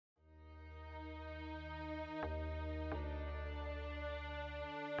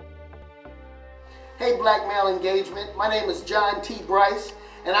Hey Black Male Engagement, my name is John T. Brice,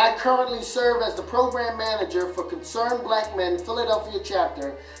 and I currently serve as the Program Manager for Concerned Black Men Philadelphia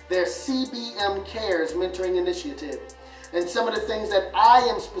Chapter, their CBM Cares Mentoring Initiative. And some of the things that I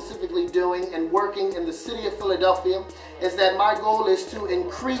am specifically doing and working in the city of Philadelphia is that my goal is to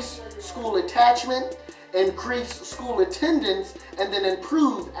increase school attachment, increase school attendance, and then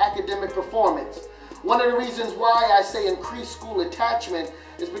improve academic performance. One of the reasons why I say increase school attachment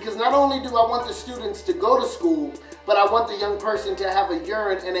is because not only do I want the students to go to school, but I want the young person to have a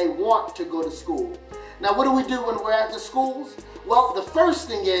yearn and a want to go to school. Now, what do we do when we're at the schools? Well, the first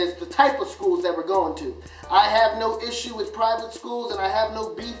thing is the type of schools that we're going to. I have no issue with private schools and I have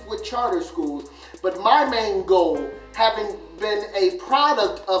no beef with charter schools, but my main goal, having been a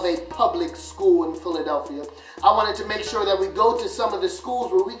product of a public school in Philadelphia, I wanted to make sure that we go to some of the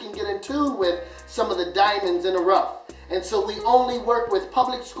schools where we can get in tune with some of the diamonds in the rough. And so we only work with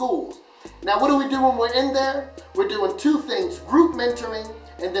public schools. Now, what do we do when we're in there? We're doing two things: group mentoring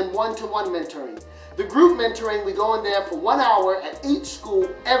and then one-to-one mentoring. The group mentoring, we go in there for 1 hour at each school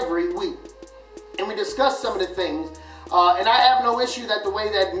every week. And we discuss some of the things. And I have no issue that the way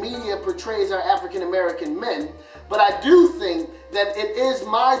that media portrays our African American men, but I do think that it is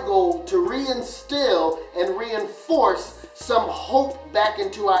my goal to reinstill and reinforce some hope back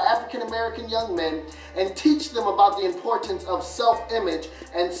into our African American young men and teach them about the importance of self-image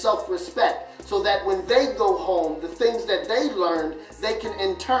and self-respect, so that when they go home, the things that they learned, they can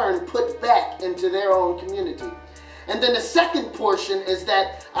in turn put back into their own community. And then the second portion is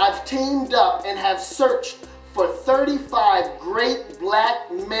that I've teamed up and have searched for 35 great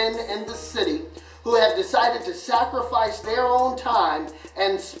black men in the city who have decided to sacrifice their own time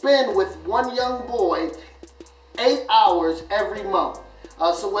and spend with one young boy 8 hours every month.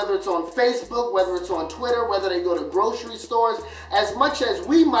 So whether it's on Facebook, whether it's on Twitter, whether they go to grocery stores, as much as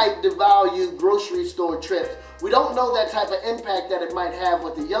we might devalue grocery store trips, we don't know that type of impact that it might have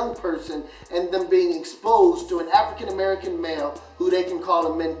with a young person and them being exposed to an African American male who they can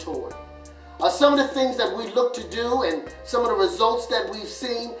call a mentor. Some of the things that we look to do and some of the results that we've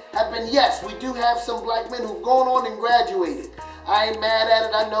seen have been, yes, we do have some black men who've gone on and graduated. I ain't mad at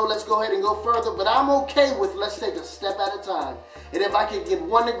it, I know, let's go ahead and go further, but I'm okay with let's take a step at a time. And if I can get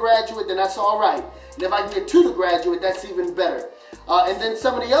one to graduate, then that's all right. And if I can get two to graduate, that's even better. And then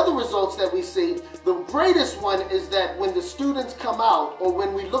some of the other results that we see, the greatest one is that when the students come out, or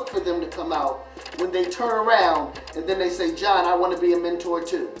when we look for them to come out, when they turn around and then they say, John, I want to be a mentor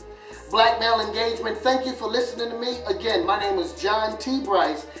too. Black Male Engagement, thank you for listening to me. Again, my name is John T.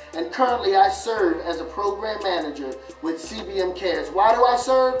 Brice, and currently I serve as a program manager with CBM Cares. Why do I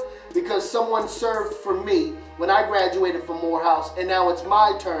serve? Because someone served for me when I graduated from Morehouse, and now it's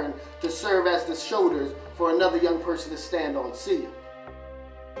my turn to serve as the shoulders for another young person to stand on. See you.